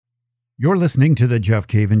You're listening to The Jeff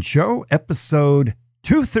Cavins Show, episode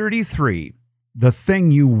 233. The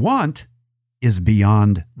thing you want is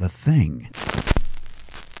beyond the thing.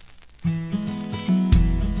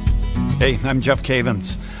 Hey, I'm Jeff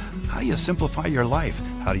Cavins. How do you simplify your life?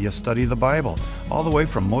 How do you study the Bible? All the way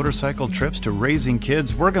from motorcycle trips to raising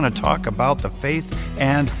kids, we're going to talk about the faith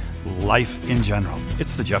and life in general.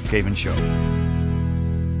 It's The Jeff Cavins Show.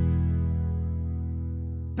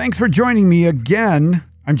 Thanks for joining me again.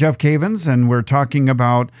 I'm Jeff Cavins, and we're talking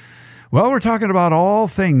about all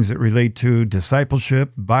things that relate to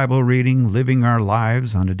discipleship, Bible reading, living our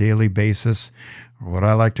lives on a daily basis, or what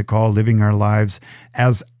I like to call living our lives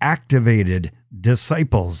as activated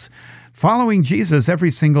disciples, following Jesus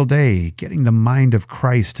every single day, getting the mind of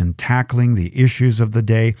Christ and tackling the issues of the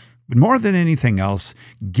day, but more than anything else,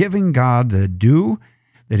 giving God the due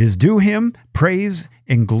that is due Him, praise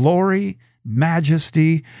and glory,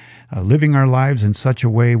 majesty, living our lives in such a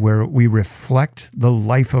way where we reflect the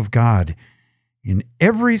life of God in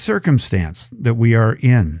every circumstance that we are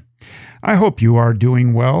in. I hope you are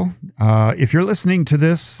doing well. If you're listening to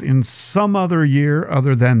this in some other year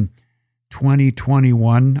other than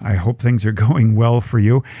 2021, I hope things are going well for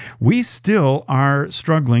you. We still are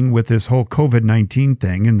struggling with this whole COVID-19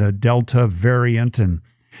 thing and the Delta variant and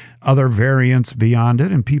other variants beyond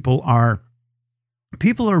it, and people are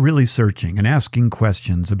really searching and asking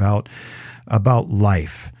questions about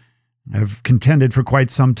life. I've contended for quite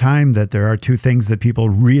some time that there are two things that people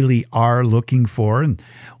really are looking for. And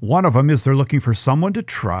one of them is they're looking for someone to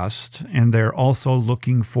trust, and they're also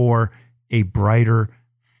looking for a brighter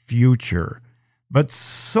future. But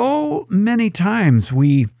so many times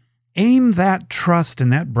we aim that trust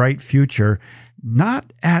and that bright future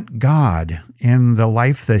not at God and the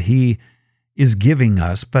life that He is giving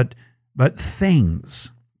us, but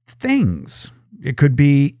things. It could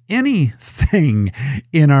be anything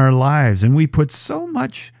in our lives. And we put so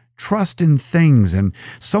much trust in things and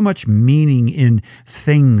so much meaning in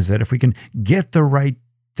things that if we can get the right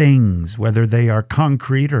things, whether they are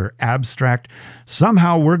concrete or abstract,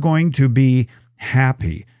 somehow we're going to be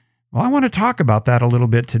happy. Well, I want to talk about that a little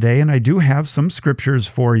bit today, and I do have some scriptures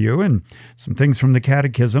for you and some things from the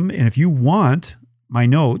Catechism. And if you want my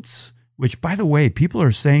notes, which, by the way, people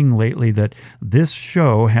are saying lately that this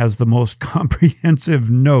show has the most comprehensive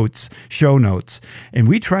show notes. And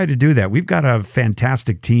we try to do that. We've got a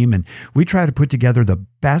fantastic team, and we try to put together the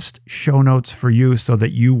best show notes for you so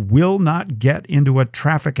that you will not get into a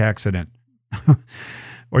traffic accident.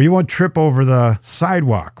 Or you won't trip over the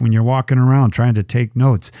sidewalk when you're walking around trying to take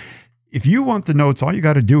notes. If you want the notes, all you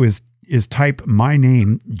got to do is type my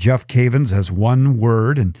name, Jeff Cavins, as one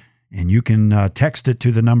word, and you can text it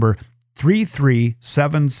to the number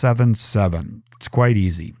 33777. It's quite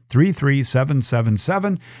easy.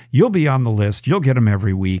 33777. You'll be on the list. You'll get them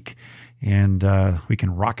every week, and we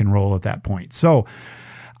can rock and roll at that point. So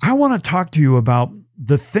I want to talk to you about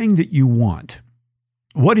the thing that you want.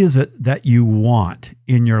 What is it that you want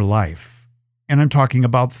in your life? And I'm talking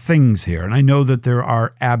about things here. And I know that there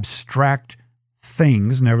are abstract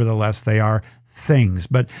things. Nevertheless, they are things.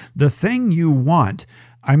 But the thing you want,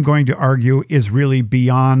 I'm going to argue, is really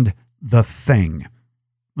beyond the thing.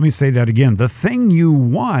 Let me say that again. The thing you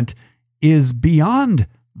want is beyond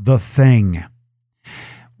the thing.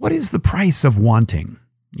 What is the price of wanting?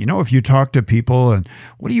 You know, if you talk to people and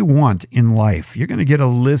what do you want in life, you're going to get a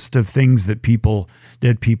list of things that people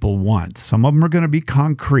want. Some of them are going to be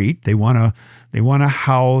concrete. They want a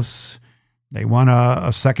house. They want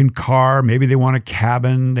a second car. Maybe they want a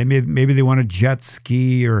cabin. Maybe they want a jet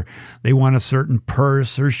ski, or they want a certain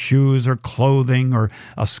purse or shoes or clothing or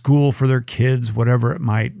a school for their kids, whatever it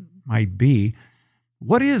might be.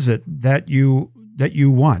 What is it that you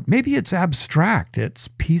want? Maybe it's abstract. It's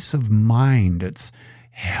peace of mind. It's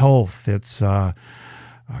health. It's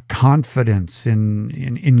confidence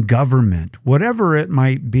in government. Whatever it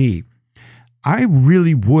might be. I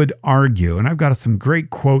really would argue, and I've got some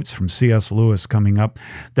great quotes from C.S. Lewis coming up,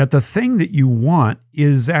 that the thing that you want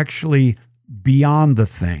is actually beyond the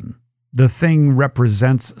thing. The thing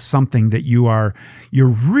represents something that you're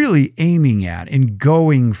really aiming at and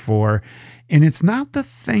going for, and it's not the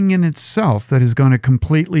thing in itself that is going to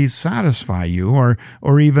completely satisfy you or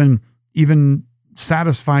even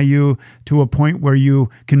satisfy you to a point where you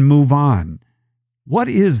can move on. What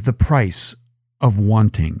is the price of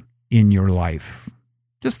wanting in your life?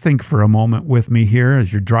 Just think for a moment with me here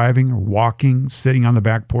as you're driving or walking, sitting on the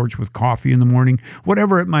back porch with coffee in the morning,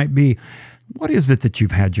 whatever it might be. What is it that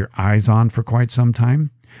you've had your eyes on for quite some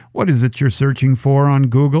time? What is it you're searching for on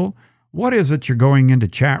Google? What is it you're going into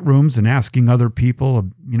chat rooms and asking other people,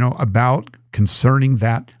 about concerning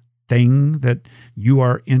that thing that you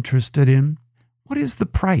are interested in? What is the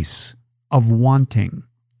price of wanting?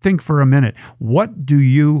 Think for a minute. What do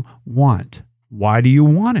you want? Why do you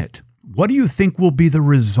want it? What do you think will be the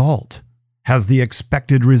result? Has the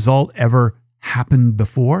expected result ever happened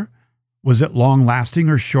before? Was it long-lasting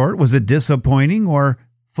or short? Was it disappointing or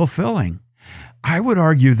fulfilling? I would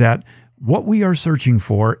argue that what we are searching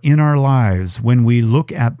for in our lives when we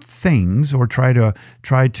look at things or try to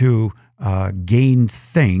gain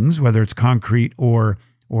things, whether it's concrete or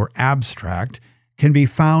abstract, can be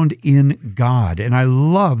found in God. And I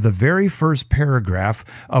love the very first paragraph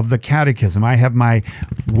of the Catechism. I have my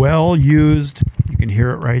well-used, you can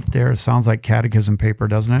hear it right there. It sounds like catechism paper,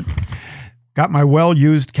 doesn't it? Got my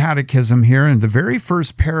well-used catechism here, and the very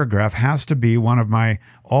first paragraph has to be one of my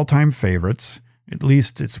all-time favorites. At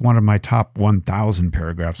least it's one of my top 1,000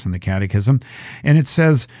 paragraphs in the catechism. And it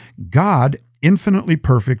says, God, infinitely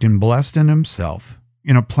perfect and blessed in himself,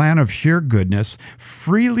 in a plan of sheer goodness,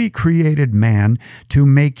 freely created man to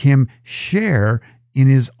make him share in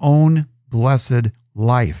his own blessed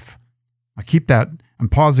life. Now keep that, I'm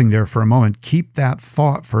pausing there for a moment. Keep that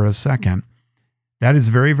thought for a second. That is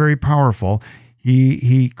very, very powerful.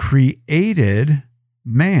 He created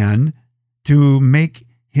man to make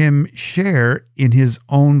him share in his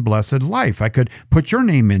own blessed life. I could put your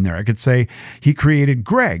name in there. I could say he created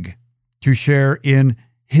Greg to share in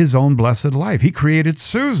his own blessed life. He created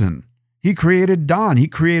Susan. He created Don. He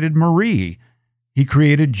created Marie. He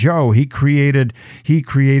created Joe. He created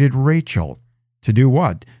Rachel. To do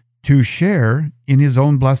what? To share in his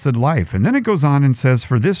own blessed life. And then it goes on and says,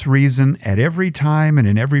 for this reason, at every time and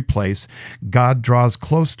in every place, God draws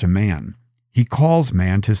close to man. He calls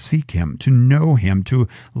man to seek him, to know him, to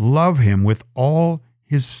love him with all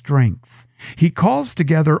his strength. He calls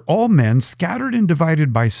together all men scattered and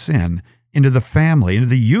divided by sin into the family, into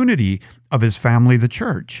the unity of his family, the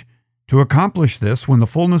church. To accomplish this, when the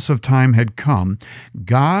fullness of time had come,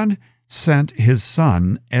 God sent his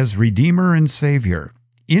Son as Redeemer and Savior.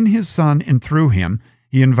 In his Son and through him,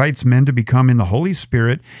 he invites men to become in the Holy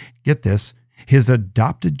Spirit, get this, his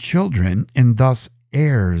adopted children and thus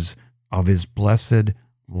heirs of his blessed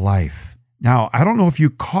life. Now, I don't know if you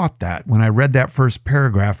caught that when I read that first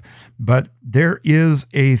paragraph, but there is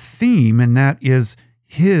a theme, and that is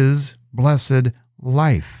his blessed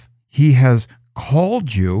life. He has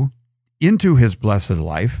called you into his blessed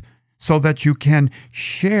life so that you can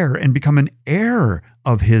share and become an heir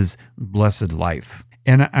of his blessed life.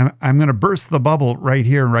 And I'm going to burst the bubble right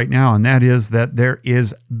here, right now, and that is that there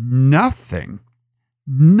is nothing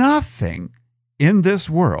in this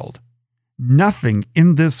world that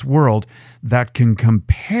can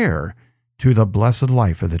compare to the blessed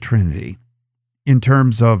life of the Trinity in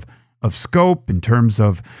terms of scope, in terms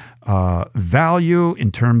of value,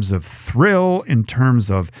 in terms of thrill, in terms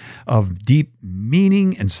of deep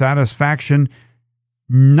meaning and satisfaction.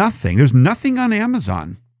 Nothing. There's nothing on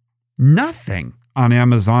Amazon. Nothing on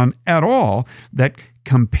Amazon at all that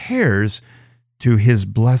compares to his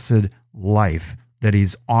blessed life that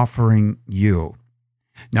he's offering you.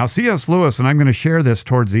 Now, C.S. Lewis, and I'm going to share this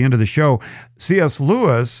towards the end of the show, C.S.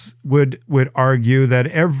 Lewis would argue that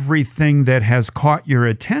everything that has caught your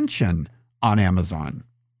attention on Amazon,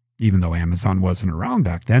 even though Amazon wasn't around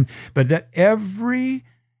back then, but that everything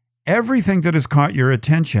that has caught your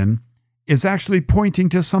attention is actually pointing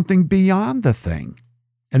to something beyond the thing.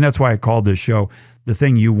 And that's why I called this show, The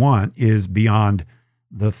Thing You Want is Beyond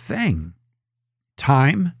the Thing.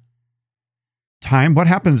 Time, what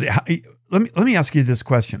happens? Let me ask you this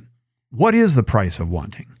question. What is the price of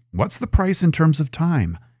wanting? What's the price in terms of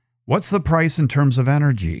time? What's the price in terms of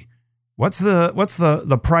energy? What's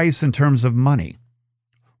the price in terms of money?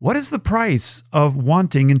 What is the price of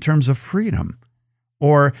wanting in terms of freedom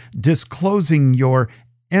or disclosing your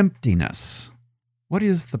emptiness? What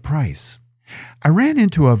is the price? I ran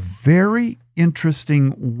into a very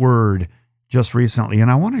interesting word just recently,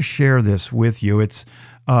 and I want to share this with you. It's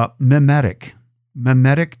mimetic.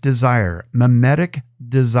 Mimetic desire. Mimetic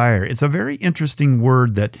desire. It's a very interesting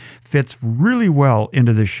word that fits really well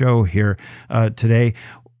into the show here today.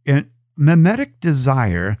 And mimetic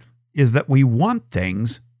desire is that we want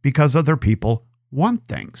things because other people want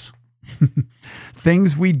things.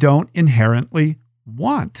 Things we don't inherently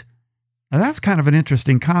want. Now, that's kind of an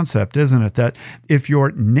interesting concept, isn't it? That if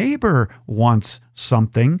your neighbor wants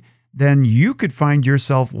something, then you could find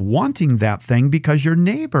yourself wanting that thing because your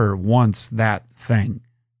neighbor wants that thing.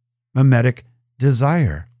 Mimetic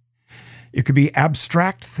desire. It could be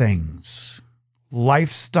abstract things,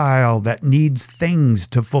 lifestyle that needs things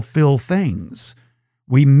to fulfill things.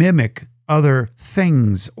 We mimic other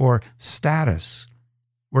things or status.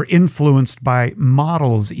 We're influenced by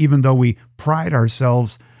models, even though we pride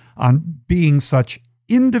ourselves on being such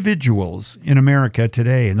individuals in America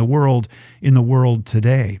today, in the world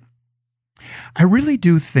today. I really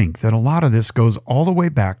do think that a lot of this goes all the way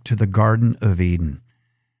back to the Garden of Eden.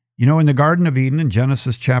 You know, in the Garden of Eden, in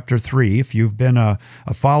Genesis chapter 3, if you've been a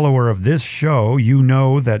follower of this show, you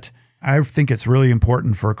know that I think it's really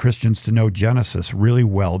important for Christians to know Genesis really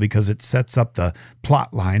well because it sets up the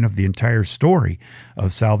plot line of the entire story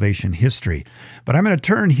of salvation history. But I'm going to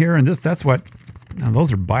turn here, and that's what, now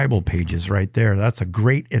those are Bible pages right there. That's a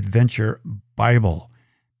Great Adventure Bible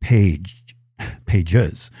pages.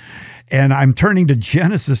 And I'm turning to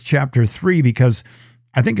Genesis chapter 3 because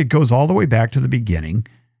I think it goes all the way back to the beginning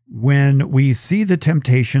when we see the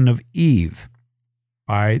temptation of Eve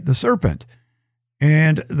by the serpent.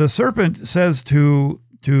 And the serpent says to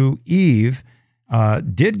Eve,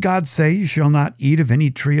 did God say you shall not eat of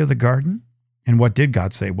any tree of the garden? And what did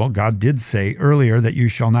God say? Well, God did say earlier that you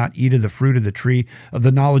shall not eat of the fruit of the tree of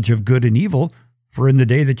the knowledge of good and evil, for in the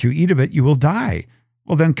day that you eat of it, you will die.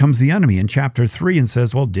 Well, then comes the enemy in chapter 3 and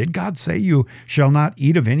says, well, did God say you shall not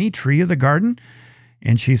eat of any tree of the garden?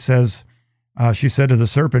 And she said to the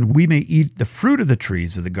serpent, we may eat the fruit of the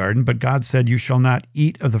trees of the garden, but God said, you shall not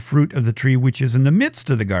eat of the fruit of the tree which is in the midst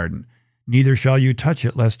of the garden, neither shall you touch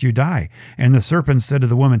it, lest you die. And the serpent said to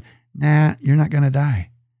the woman, nah, you're not going to die.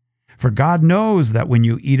 For God knows that when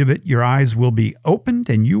you eat of it, your eyes will be opened,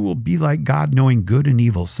 and you will be like God, knowing good and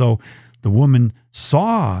evil. So the woman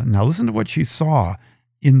saw, now listen to what she saw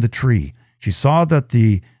in the tree. She saw that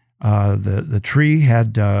the tree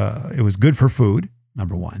had, it was good for food,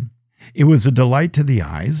 number one. It was a delight to the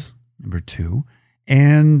eyes, number two,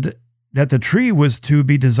 and that the tree was to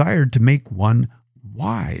be desired to make one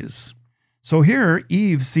wise. So here,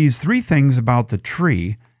 Eve sees three things about the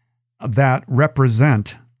tree that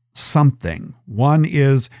represent something. One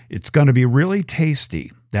is it's going to be really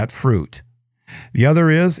tasty, that fruit. The other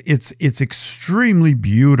is it's extremely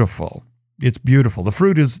beautiful. It's beautiful. The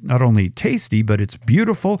fruit is not only tasty, but it's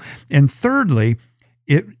beautiful. And thirdly,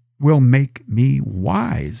 it will make me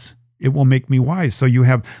wise. It will make me wise. So you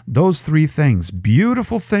have those three things: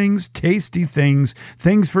 beautiful things, tasty things,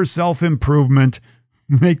 things for self-improvement,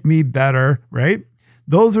 make me better, right?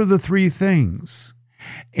 Those are the three things.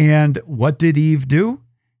 And what did Eve do?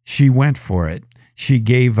 She went for it. She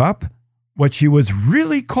gave up what she was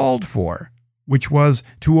really called for, which was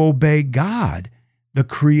to obey God, the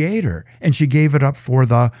Creator, and she gave it up for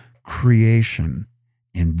the creation.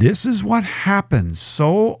 And this is what happens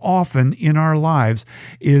so often in our lives,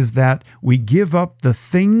 is that we give up the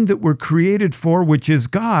thing that we're created for, which is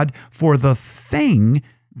God, for the thing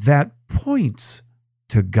that points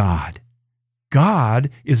to God. God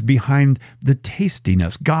is behind the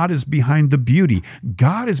tastiness. God is behind the beauty.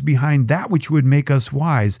 God is behind that which would make us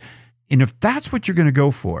wise. And if that's what you're going to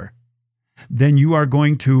go for, then you are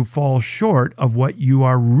going to fall short of what you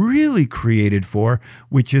are really created for,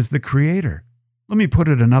 which is the Creator. Let me put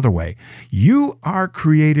it another way. You are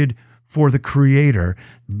created for the Creator,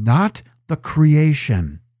 not the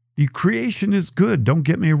creation. The creation is good, don't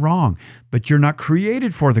get me wrong, but you're not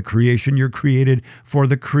created for the creation, you're created for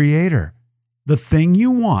the Creator. The thing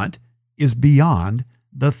you want is beyond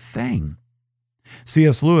the thing.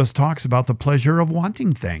 C.S. Lewis talks about the pleasure of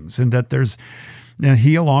wanting things, and that and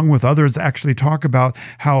he, along with others, actually talk about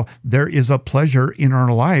how there is a pleasure in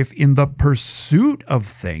our life in the pursuit of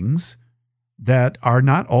things that are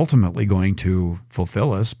not ultimately going to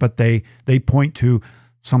fulfill us, but they point to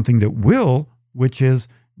something that will, which is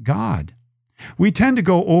God. We tend to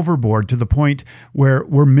go overboard to the point where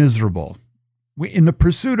we're miserable. In the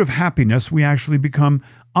pursuit of happiness, we actually become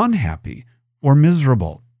unhappy or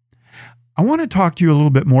miserable. I want to talk to you a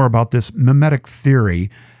little bit more about this mimetic theory,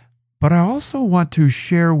 but I also want to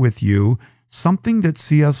share with you something that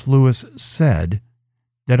C.S. Lewis said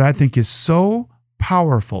that I think is so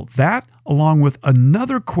powerful. That, along with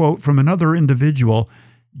another quote from another individual,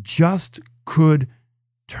 just could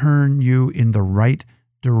turn you in the right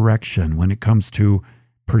direction when it comes to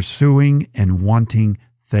pursuing and wanting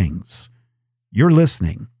things. You're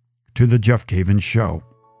listening to The Jeff Cavins Show.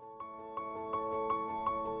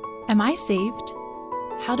 Am I saved?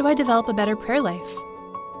 How do I develop a better prayer life?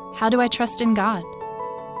 How do I trust in God?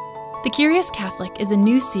 The Curious Catholic is a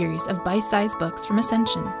new series of bite-sized books from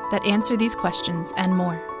Ascension that answer these questions and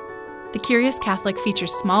more. The Curious Catholic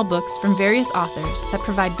features small books from various authors that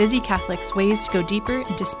provide busy Catholics ways to go deeper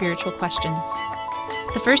into spiritual questions.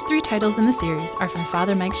 The first three titles in the series are from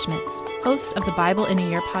Father Mike Schmitz, host of the Bible in a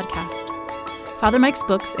Year podcast. Father Mike's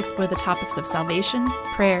books explore the topics of salvation,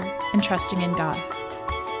 prayer, and trusting in God.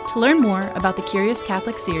 To learn more about the Curious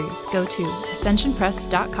Catholic series, go to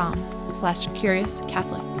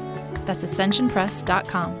ascensionpress.com/CuriousCatholic. That's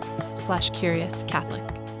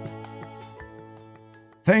ascensionpress.com/CuriousCatholic.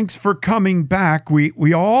 Thanks for coming back.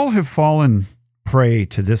 We all have fallen prey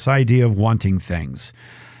to this idea of wanting things.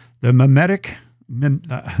 The mimetic,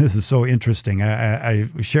 this is so interesting. I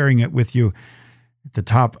was sharing it with you at the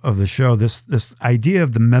top of the show. This idea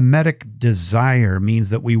of the mimetic desire means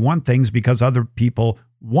that we want things because other people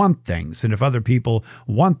want things. And if other people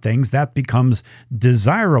want things, that becomes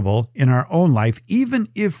desirable in our own life, even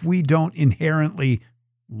if we don't inherently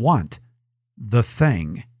want the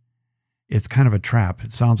thing. It's kind of a trap.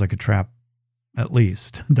 It sounds like a trap, at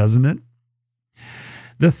least, doesn't it?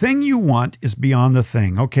 The thing you want is beyond the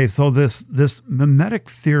thing. Okay, so this mimetic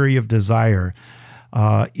theory of desire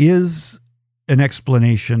is an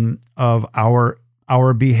explanation of our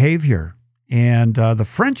behavior. And the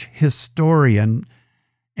French historian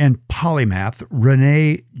and polymath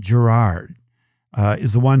René Girard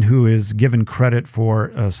is the one who is given credit for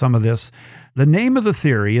some of this. The name of the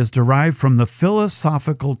theory is derived from the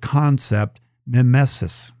philosophical concept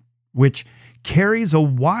mimesis, which carries a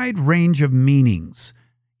wide range of meanings.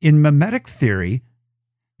 In mimetic theory,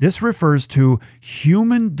 this refers to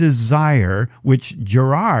human desire, which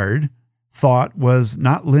Girard thought was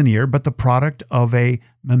not linear, but the product of a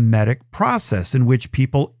mimetic process in which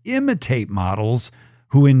people imitate models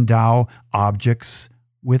who endow objects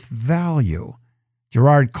with value.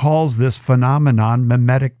 Girard calls this phenomenon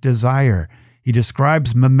mimetic desire. He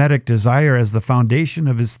describes mimetic desire as the foundation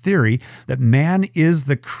of his theory that man is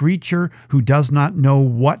the creature who does not know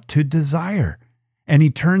what to desire, and he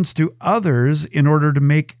turns to others in order to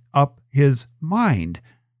make up his mind.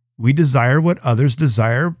 We desire what others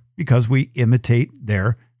desire because we imitate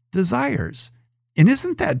their desires. And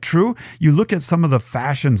isn't that true? You look at some of the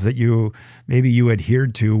fashions that maybe you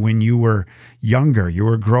adhered to when you were younger, you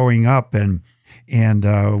were growing up, and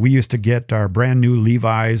we used to get our brand new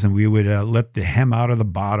Levi's, and we would let the hem out of the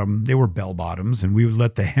bottom. They were bell bottoms, and we would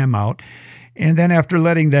let the hem out. And then after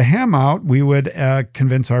letting the hem out, we would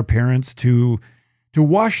convince our parents to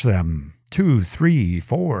wash them 2, 3,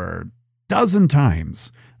 4 dozen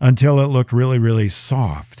times until it looked really, really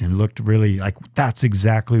soft and looked really like that's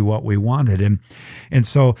exactly what we wanted. And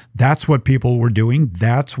so that's what people were doing.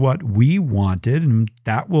 That's what we wanted. And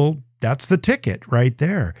that's the ticket right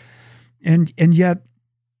there. And yet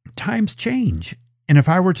times change. And if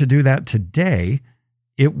I were to do that today,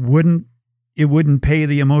 it wouldn't pay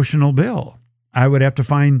the emotional bill. I would have to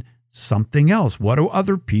find something else. What do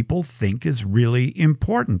other people think is really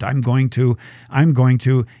important? I'm going to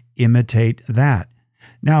imitate that.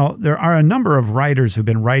 Now, there are a number of writers who've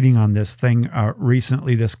been writing on this thing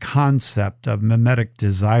recently, this concept of mimetic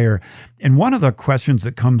desire. And one of the questions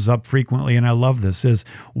that comes up frequently, and I love this, is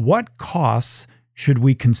what costs should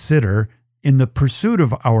we consider in the pursuit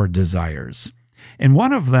of our desires? And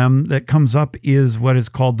one of them that comes up is what is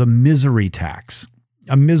called the misery tax.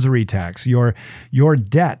 A misery tax. Your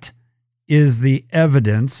debt is the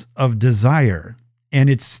evidence of desire,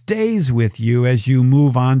 and it stays with you as you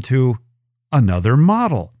move on to another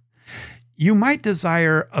model. You might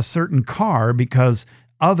desire a certain car because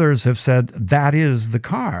others have said that is the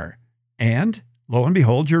car. And lo and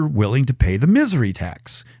behold, you're willing to pay the misery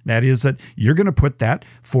tax. That is that you're going to put that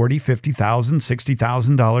 $40,000, $50,000,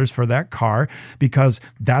 $60,000 for that car because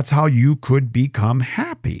that's how you could become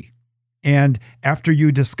happy. And after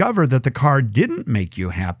you discover that the car didn't make you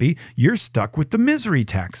happy, you're stuck with the misery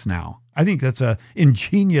tax now. I think that's an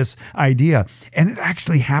ingenious idea. And it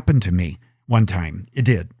actually happened to me one time. It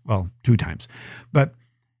did. Well, 2 times. But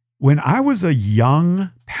when I was a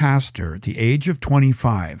young pastor at the age of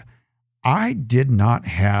 25, I did not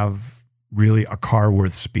have really a car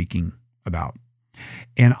worth speaking about.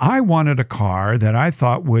 And I wanted a car that I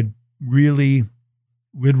thought would really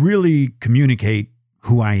communicate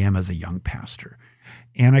who I am as a young pastor.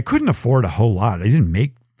 And I couldn't afford a whole lot. I didn't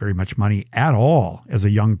make very much money at all as a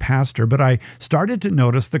young pastor, but I started to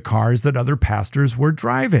notice the cars that other pastors were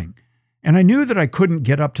driving. And I knew that I couldn't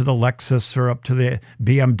get up to the Lexus or up to the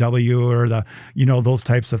BMW or those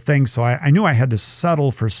types of things. So I knew I had to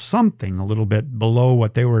settle for something a little bit below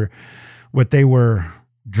what they were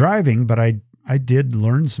driving. But I did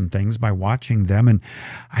learn some things by watching them. And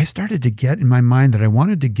I started to get in my mind that I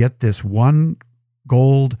wanted to get this one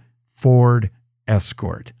gold Ford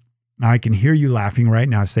Escort. Now I can hear you laughing right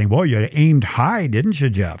now saying, well, you aimed high, didn't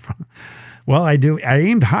you, Jeff? Well, I do. I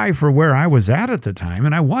aimed high for where I was at the time,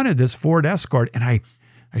 and I wanted this Ford Escort, and I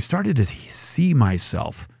started to see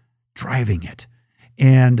myself driving it.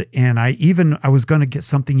 And I was going to get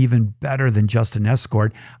something even better than just an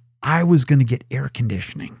Escort. I was going to get air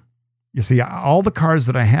conditioning. You see, all the cars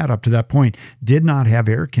that I had up to that point did not have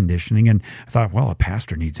air conditioning. And I thought, well, a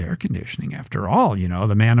pastor needs air conditioning after all,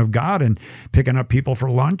 the man of God and picking up people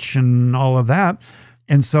for lunch and all of that.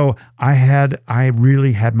 And so I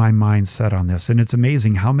really had my mind set on this. And it's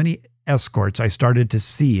amazing how many Escorts I started to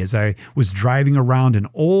see as I was driving around an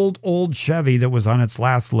old Chevy that was on its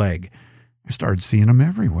last leg. I started seeing them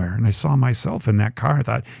everywhere. And I saw myself in that car. I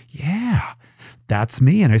thought, yeah, that's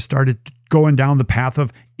me. And I started going down the path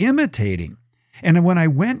of imitating. And when I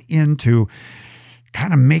went in to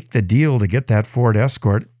kind of make the deal to get that Ford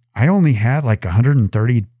Escort, I only had like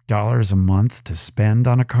 $130 a month to spend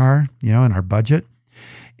on a car, in our budget.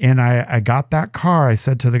 And I got that car. I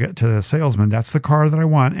said to the salesman, that's the car that I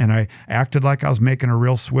want. And I acted like I was making a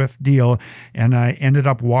real swift deal. And I ended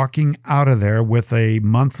up walking out of there with a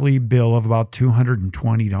monthly bill of about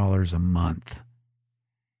 $220 a month.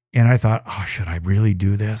 And I thought, oh, should I really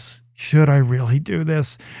do this? Should I really do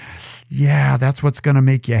this? Yeah, that's what's going to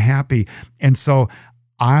make you happy. And so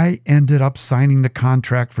I ended up signing the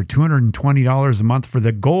contract for $220 a month for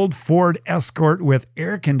the gold Ford Escort with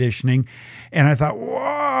air conditioning. And I thought,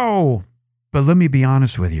 whoa. But let me be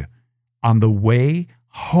honest with you. On the way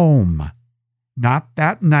home, not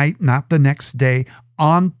that night, not the next day,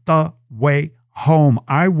 on the way home,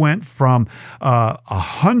 I went from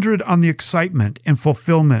 100 on the excitement and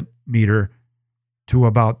fulfillment meter to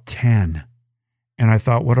about 10. And I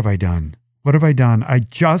thought, what have I done? What have I done? I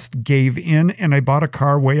just gave in and I bought a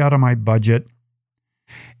car way out of my budget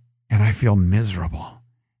and I feel miserable.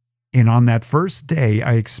 And on that first day,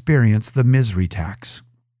 I experienced the misery tax.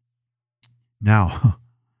 Now,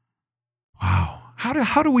 wow,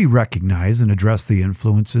 how do we recognize and address the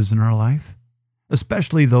influences in our life,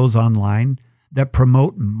 especially those online that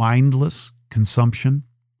promote mindless consumption?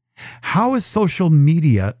 How is social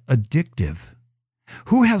media addictive?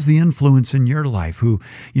 Who has the influence in your life? Who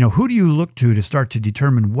do you look to start to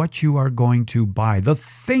determine what you are going to buy? The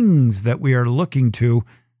things that we are looking to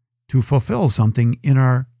fulfill something in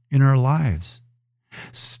our lives.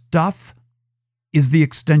 Stuff is the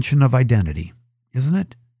extension of identity, isn't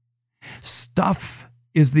it? Stuff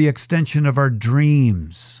is the extension of our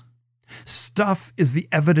dreams. Stuff is the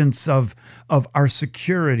evidence of our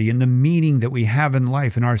security and the meaning that we have in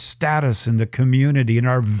life and our status in the community and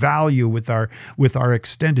our value with our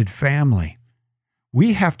extended family.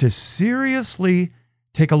 We have to seriously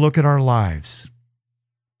take a look at our lives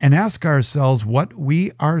and ask ourselves what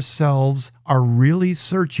we ourselves are really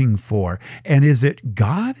searching for. And is it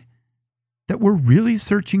God that we're really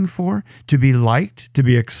searching for? To be liked, to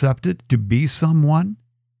be accepted, to be someone,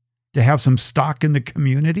 to have some stock in the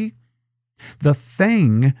community? The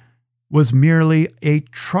thing was merely a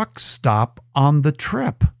truck stop on the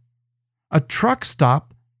trip, a truck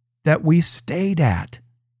stop that we stayed at.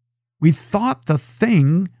 We thought the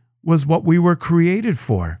thing was what we were created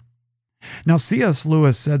for. Now, C.S.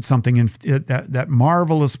 Lewis said something in that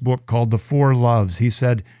marvelous book called The Four Loves. He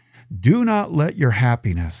said, "Do not let your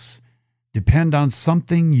happiness depend on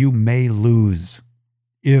something you may lose.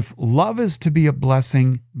 If love is to be a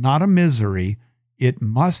blessing, not a misery, it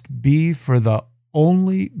must be for the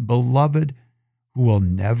only beloved who will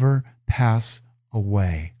never pass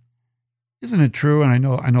away." Isn't it true? And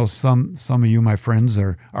I know some of you, my friends,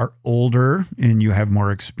 are older and you have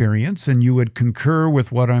more experience, and you would concur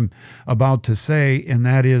with what I'm about to say, and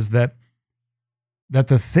that is that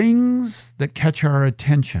the things that catch our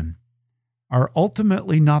attention are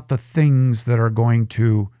ultimately not the things that are going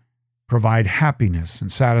to provide happiness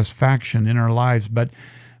and satisfaction in our lives, but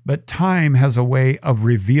time has a way of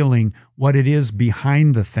revealing what it is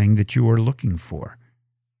behind the thing that you are looking for.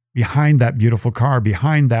 Behind that beautiful car,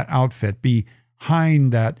 behind that outfit,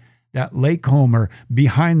 behind that lake home, or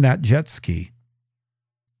behind that jet ski.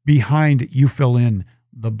 Behind, you fill in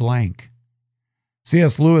the blank.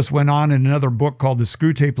 C.S. Lewis went on in another book called The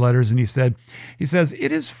Screwtape Letters, and he says,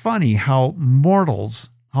 "It is funny how mortals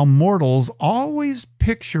always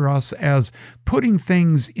picture us as putting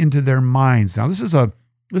things into their minds." Now, this is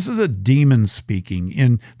a demon speaking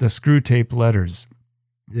in the Screwtape Letters.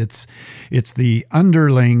 It's the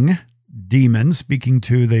underling demon speaking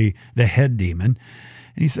to the head demon.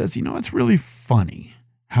 And he says, it's really funny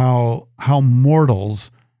how mortals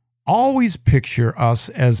always picture us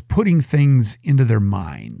as putting things into their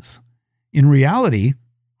minds. In reality,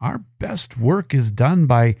 our best work is done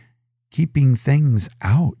by keeping things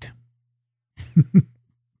out.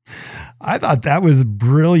 I thought that was a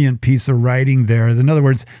brilliant piece of writing there. In other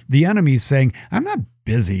words, the enemy's saying, I'm not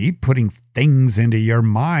busy putting things into your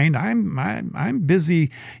mind. I'm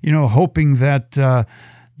busy, hoping that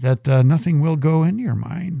nothing will go in your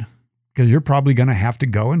mind. because you're probably going to have to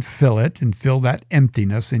go and fill it and fill that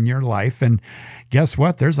emptiness in your life. And guess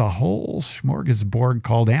what? There's a whole smorgasbord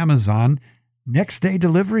called Amazon, next day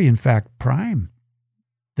delivery, in fact, Prime,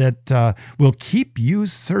 that will keep you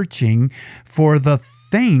searching for the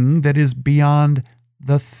thing that is beyond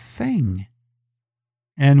the thing.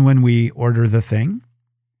 And when we order the thing,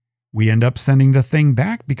 we end up sending the thing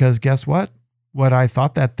back because guess what? What I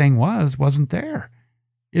thought that thing wasn't there.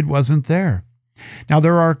 It wasn't there. Now,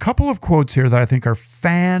 there are a couple of quotes here that I think are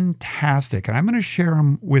fantastic, and I'm going to share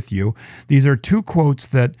them with you. These are two quotes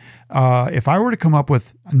that if I were to come up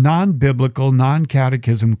with non-biblical,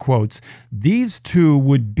 non-catechism quotes, these two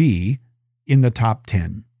would be in the top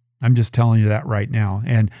 10. I'm just telling you that right now.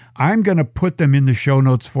 And I'm going to put them in the show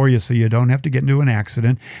notes for you so you don't have to get into an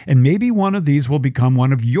accident. And maybe one of these will become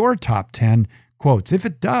one of your top 10 quotes. If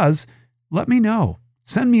it does, let me know.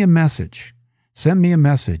 Send me a message. Send me a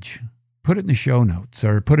message. Put it in the show notes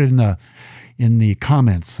or put it in the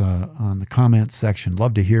comments on the comments section.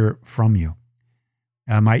 Love to hear from you.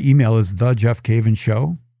 My email is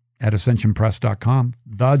thejeffcavenshow@ascensionpress.com.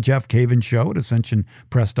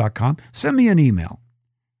 thejeffcavenshow@ascensionpress.com. Send me an email.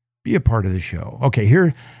 Be a part of the show. Okay,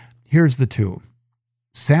 here's the two.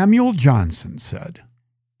 Samuel Johnson said,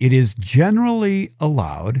 "It is generally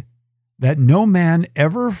allowed that no man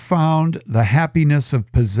ever found the happiness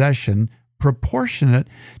of possession proportionate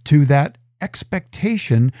to that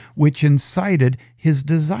expectation which incited his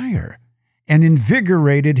desire and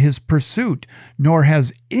invigorated his pursuit, nor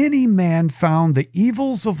has any man found the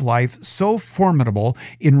evils of life so formidable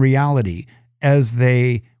in reality as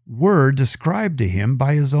they were described to him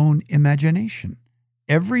by his own imagination.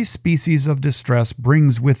 Every species of distress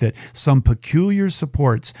brings with it some peculiar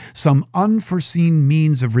supports, some unforeseen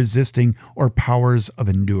means of resisting or powers of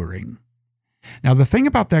enduring." Now, the thing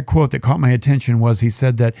about that quote that caught my attention was he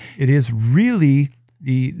said that it is really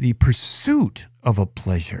the pursuit of a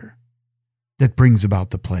pleasure that brings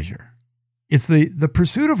about the pleasure. It's the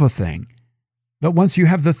pursuit of a thing. But once you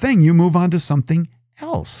have the thing, you move on to something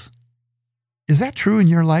else. Is that true in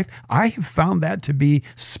your life? I have found that to be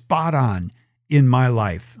spot on in my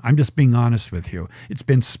life. I'm just being honest with you. It's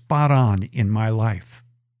been spot on in my life.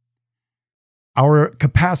 Our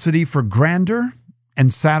capacity for grandeur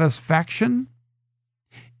and satisfaction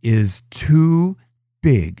is too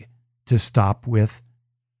big to stop with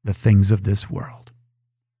the things of this world.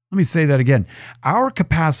 Let me say that again. Our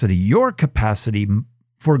capacity, your capacity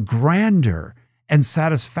for grandeur and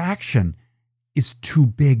satisfaction is too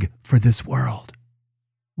big for this world.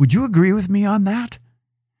 Would you agree with me on that?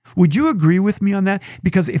 Would you agree with me on that?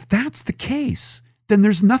 Because if that's the case, then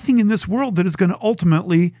there's nothing in this world that is going to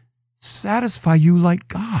ultimately satisfy you like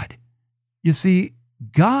God. You see,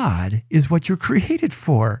 God is what you're created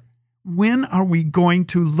for. When are we going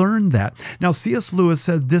to learn that? Now, C.S. Lewis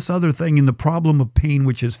said this other thing in The Problem of Pain,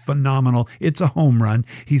 which is phenomenal. It's a home run.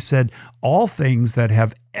 He said, all things that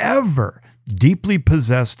have ever deeply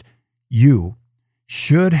possessed you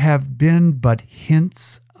should have been but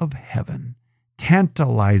hints of heaven,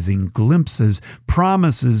 tantalizing glimpses,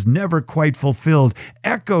 promises never quite fulfilled,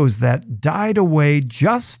 echoes that died away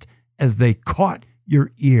just as they caught your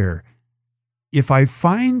ear. If I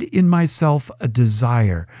find in myself a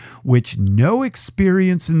desire which no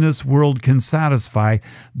experience in this world can satisfy,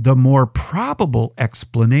 the more probable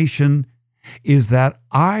explanation is that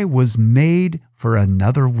I was made for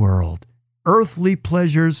another world. Earthly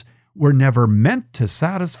pleasures were never meant to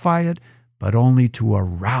satisfy it, but only to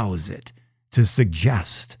arouse it, to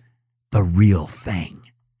suggest the real thing.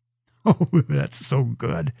 Oh, that's so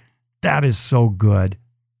good. That is so good.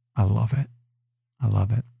 I love it. I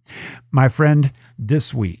love it. My friend,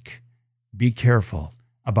 this week, be careful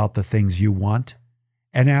about the things you want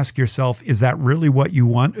and ask yourself, is that really what you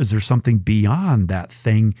want? Is there something beyond that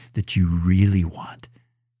thing that you really want?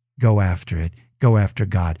 Go after it. Go after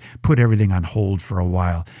God. Put everything on hold for a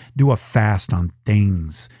while. Do a fast on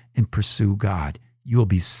things and pursue God. You'll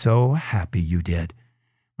be so happy you did.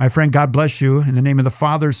 My friend, God bless you. In the name of the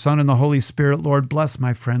Father, Son, and the Holy Spirit, Lord, bless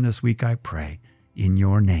my friend this week, I pray. In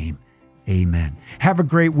your name. Amen. Have a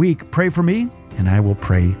great week. Pray for me, and I will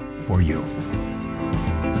pray for you.